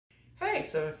Hey,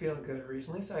 so I'm feeling good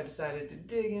recently, so I decided to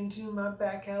dig into my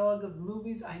back catalog of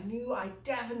movies I knew I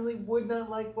definitely would not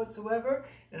like whatsoever,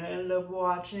 and I ended up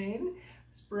watching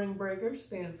Spring Breakers,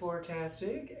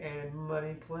 Fant4astic, and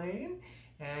Money Plane.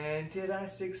 And did I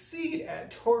succeed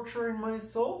at torturing my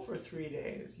soul for 3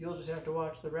 days? You'll just have to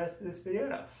watch the rest of this video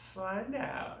to find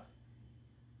out.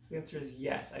 The answer is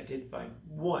yes, I did find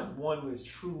one. One was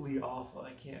truly awful.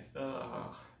 I can't,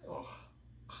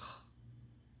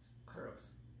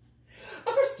 gross.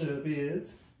 First up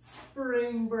is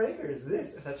Spring Breakers.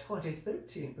 This is a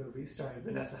 2013 movie starring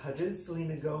Vanessa Hudgens,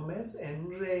 Selena Gomez,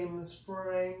 and James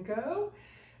Franco.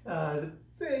 The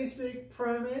basic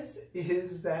premise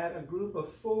is that a group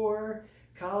of 4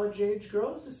 college-age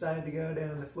girls decide to go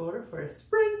down to Florida for a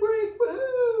spring break,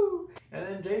 woohoo! And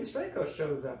then James Franco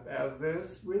shows up as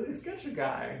this really sketchy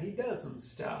guy, and he does some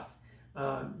stuff.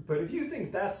 But if you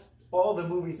think that's all the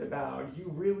movie's about,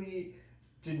 you really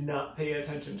did not pay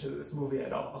attention to this movie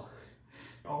at all.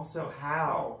 Also,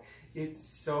 how it's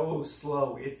so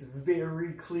slow. It's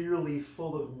very clearly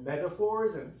full of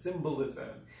metaphors and symbolism.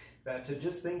 That to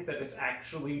just think that it's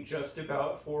actually just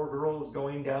about 4 girls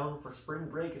going down for spring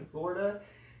break in Florida,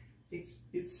 it's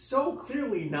so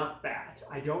clearly not that.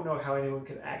 I don't know how anyone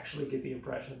could actually get the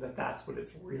impression that that's what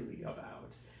it's really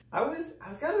about. I was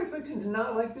kind of expecting to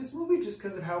not like this movie just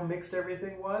because of how mixed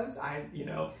everything was. I,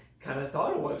 kind of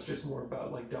thought it was just more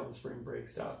about like dumb spring break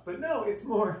stuff. But no, it's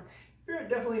more, you're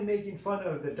definitely making fun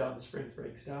of the dumb spring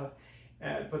break stuff.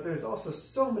 But there's also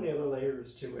so many other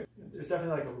layers to it. There's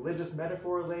definitely like a religious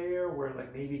metaphor layer where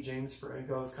like maybe James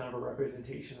Franco is kind of a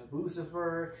representation of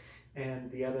Lucifer, and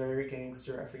the other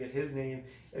gangster, I forget his name,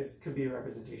 could be a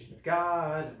representation of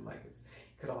God, and like it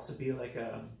could also be like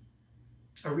a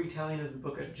retelling of the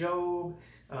book of Job,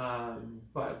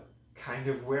 but kind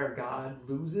of where God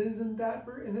loses in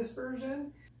this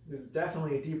version. There's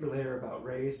definitely a deeper layer about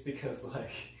race because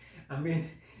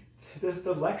there's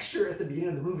the lecture at the beginning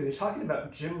of the movie, they're talking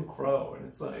about Jim Crow, and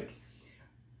it's like,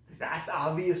 that's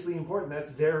obviously important,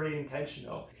 that's very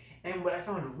intentional. And what I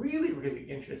found really, really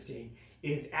interesting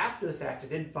is after the fact, I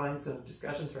did find some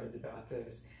discussion threads about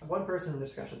this. One person in the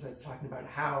discussion threads talking about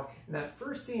how in that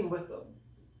first scene with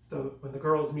when the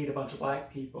girls meet a bunch of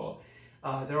black people,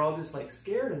 they're all just like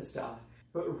scared and stuff.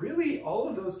 But really, all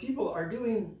of those people are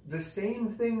doing the same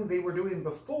thing they were doing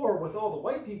before with all the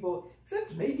white people,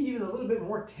 except maybe even a little bit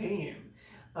more tame.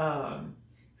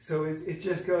 So it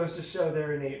just goes to show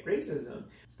their innate racism.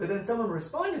 But then someone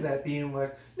responded to that being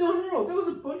like, no, that was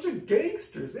a bunch of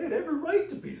gangsters. They had every right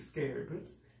to be scared. But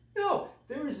no,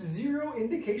 there is zero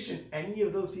indication any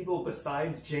of those people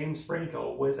besides James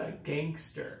Franco was a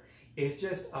gangster. It's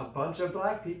just a bunch of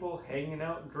black people hanging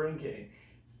out and drinking.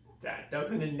 That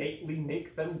doesn't innately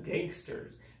make them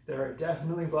gangsters. There are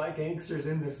definitely black gangsters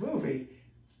in this movie.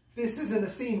 This isn't a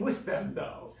scene with them,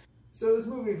 though. So this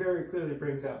movie very clearly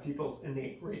brings out people's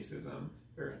innate racism,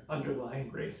 or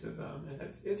underlying racism, and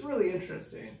it's really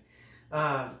interesting.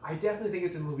 I definitely think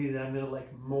it's a movie that I'm gonna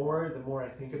like more the more I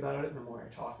think about it and the more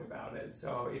I talk about it.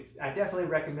 So I definitely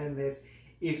recommend this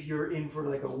if you're in for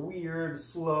like a weird,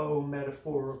 slow,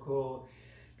 metaphorical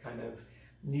kind of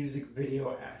music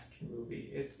video-esque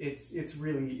movie. It's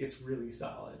really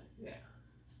solid. Yeah.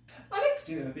 Our next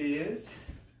movie is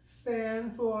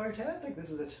Fant4astic.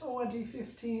 This is a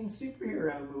 2015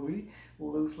 superhero movie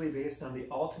loosely based on the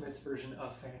Ultimates version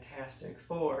of Fantastic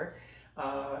Four.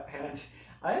 And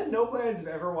I had no plans of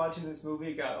ever watching this movie.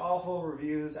 It got awful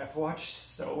reviews. I've watched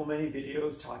so many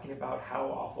videos talking about how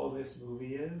awful this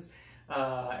movie is,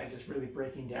 and just really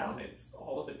breaking down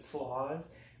all of its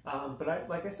flaws. But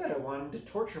like I said, I wanted to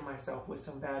torture myself with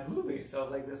some bad movies. So I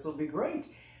was like, this will be great.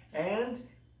 And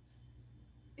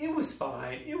it was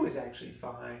fine. It was actually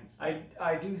fine.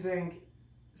 I do think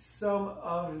some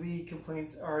of the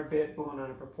complaints are a bit blown out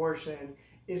of proportion.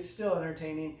 It's still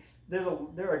entertaining.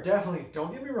 There are definitely,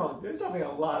 don't get me wrong, there's definitely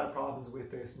a lot of problems with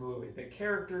this movie. The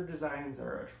character designs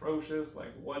are atrocious.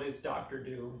 Like, what is Doctor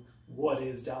Doom? What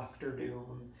is Doctor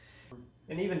Doom?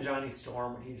 And even Johnny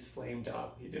Storm, when he's flamed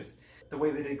up, the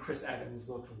way they did Chris Evans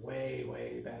looked way,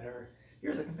 way better.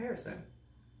 Here's a comparison.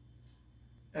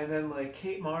 And then like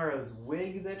Kate Mara's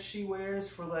wig that she wears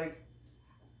for like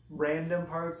random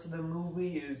parts of the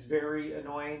movie is very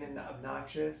annoying and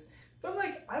obnoxious. But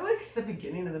like, I like the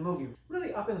beginning of the movie,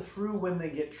 really up and through when they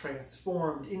get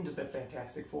transformed into the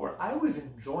Fantastic Four. I was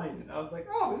enjoying it. I was like,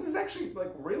 oh, this is actually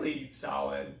like really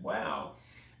solid. Wow.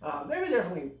 There were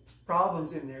definitely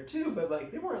problems in there too, but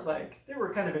like they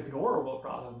were kind of ignorable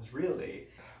problems, really.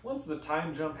 Once the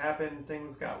time jump happened,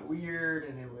 things got weird,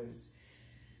 and it was,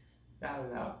 I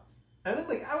don't know. And then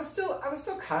like I was still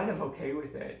kind of okay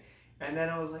with it. And then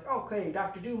I was like, okay,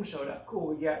 Dr. Doom showed up.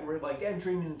 Cool, we're like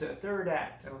entering into the third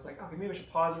act. And I was like, okay, maybe I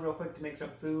should pause it real quick to make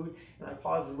some food. And I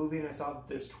paused the movie and I saw that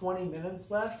there's 20 minutes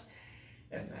left.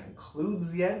 And that includes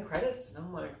the end credits. And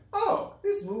I'm like, oh,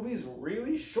 this movie's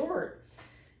really short.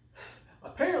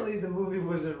 Apparently the movie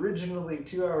was originally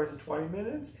 2 hours and 20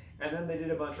 minutes. And then they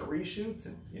did a bunch of reshoots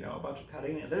and, you know, a bunch of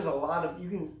cutting. And there's a lot of,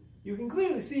 you can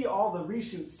clearly see all the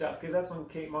reshoot stuff because that's when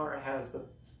Kate Mara has the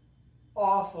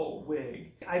awful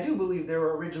wig. I do believe there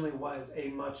originally was a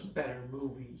much better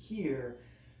movie here.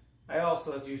 I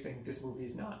also do think this movie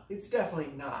is it's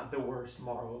definitely not the worst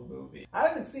Marvel movie. I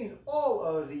haven't seen all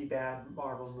of the bad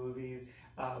Marvel movies,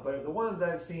 but of the ones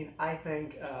I've seen, I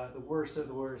think the worst of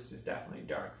the worst is definitely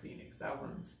Dark Phoenix. That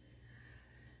one's...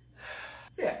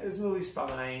 So yeah, this movie's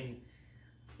fine.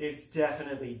 It's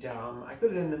definitely dumb. I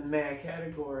put it in the meh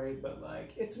category, but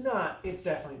like, it's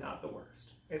definitely not the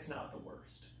worst. It's not the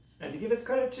worst. And to give its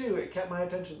credit too, it kept my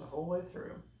attention the whole way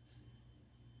through.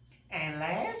 And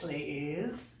lastly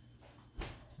is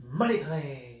Money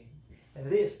Plane.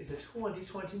 And this is a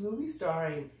 2020 movie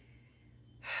starring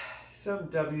some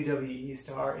WWE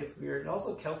star. It's weird. And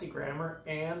also Kelsey Grammer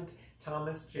and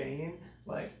Thomas Jane.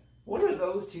 Like, what are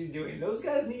those two doing? Those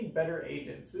guys need better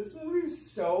agents. This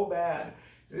movie's so bad.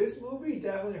 This movie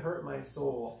definitely hurt my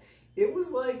soul. It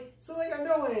was like, so like I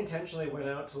know I intentionally went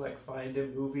out to like find a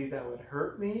movie that would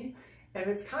hurt me, and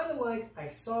it's kind of like I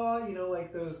saw, you know,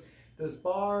 like those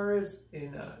bars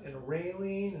in a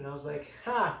railing, and I was like,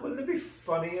 ha, wouldn't it be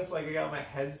funny if like I got my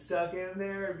head stuck in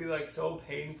there? It'd be like so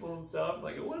painful and stuff.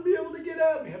 Like I wouldn't be able to get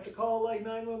out. You have to call like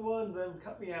 911, then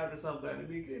cut me out or something.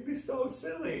 It'd be so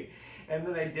silly. And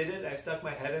then I did it. I stuck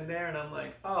my head in there, and I'm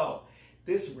like, oh,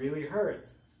 this really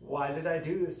hurts. Why did I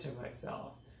do this to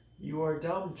myself? You are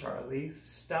dumb, Charlie.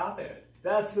 Stop it.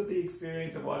 That's what the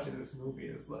experience of watching this movie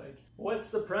is like. What's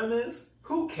the premise?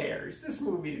 Who cares? This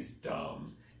movie's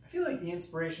dumb. I feel like the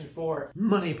inspiration for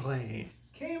Money Plane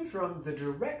came from the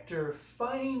director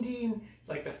finding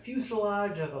like the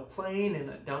fuselage of a plane in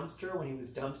a dumpster when he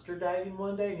was dumpster diving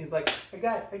one day, and he's like, hey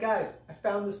guys, I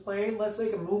found this plane, let's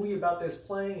make a movie about this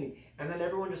plane. And then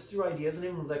everyone just threw ideas at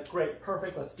him and was like, great,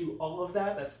 perfect, let's do all of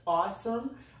that, that's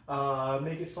awesome.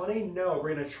 Make it funny? No,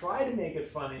 we're gonna try to make it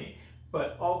funny,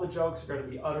 but all the jokes are gonna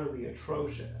be utterly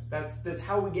atrocious. That's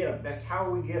how we get them. That's how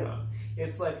we get them.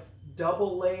 It's like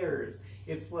double layers.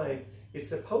 It's like, it's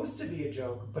supposed to be a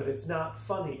joke, but it's not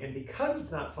funny. And because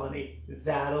it's not funny,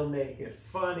 that'll make it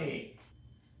funny.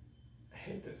 I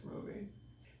hate this movie.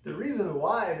 The reason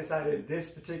why I decided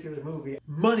this particular movie,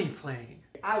 Money Plane,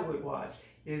 I would watch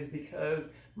is because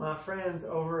my friends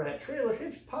over at Trailer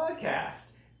Hitch Podcast,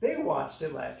 they watched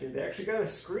it last year. They actually got a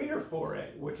screener for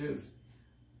it, which is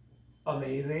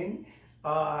amazing.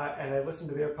 And I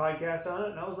listened to their podcast on it,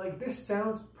 and I was like, this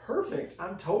sounds perfect.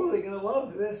 I'm totally gonna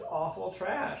love this awful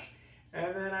trash.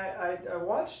 And then I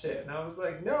watched it, and I was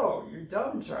like, no, you're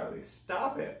dumb, Charlie.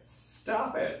 Stop it.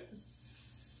 Stop it.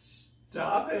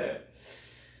 Stop it.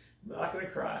 I'm not gonna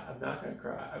cry. I'm not gonna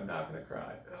cry. I'm not gonna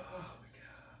cry. Oh my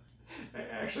God.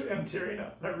 I actually am tearing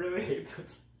up. I really hate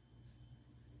this.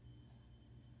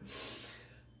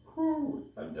 Whew,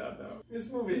 I'm done though.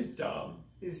 This movie's dumb.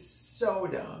 It's so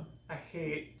dumb. I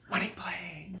hate Money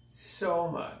Plane so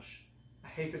much. I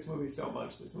hate this movie so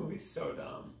much. This movie's so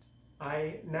dumb.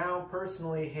 I now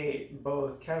personally hate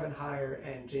both Kevin Heyer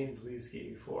and James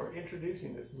Leesky for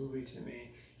introducing this movie to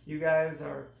me. You guys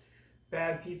are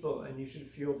bad people, and you should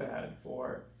feel bad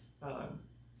for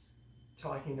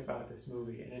talking about this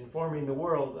movie and informing the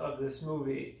world of this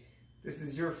movie. This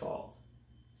is your fault.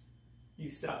 You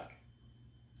suck.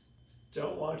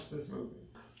 Don't watch this movie.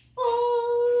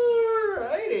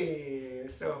 Alrighty.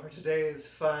 So for today's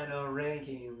final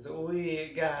rankings,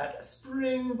 we got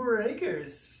Spring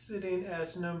Breakers sitting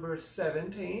at number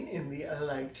 17 in the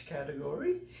liked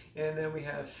category. And then we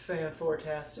have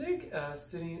Fant4astic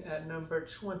sitting at number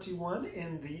 21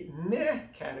 in the meh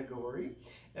category.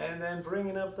 And then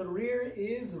bringing up the rear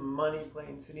is Money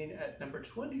Plane sitting at number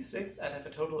 26 out of a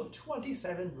total of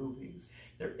 27 movies.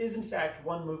 There is in fact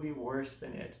one movie worse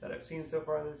than it that I've seen so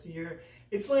far this year.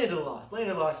 It's Land of the Lost. Land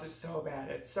of the Lost is so bad.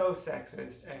 It's so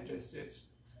sexist and just, it's...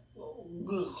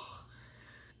 Ugh.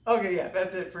 Okay, yeah,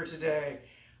 that's it for today.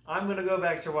 I'm gonna go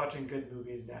back to watching good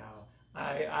movies now.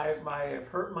 I have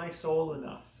hurt my soul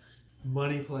enough.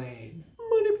 Money Plane.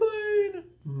 Money Plane.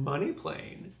 Money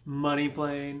Plane. Money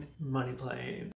Plane. Money Plane.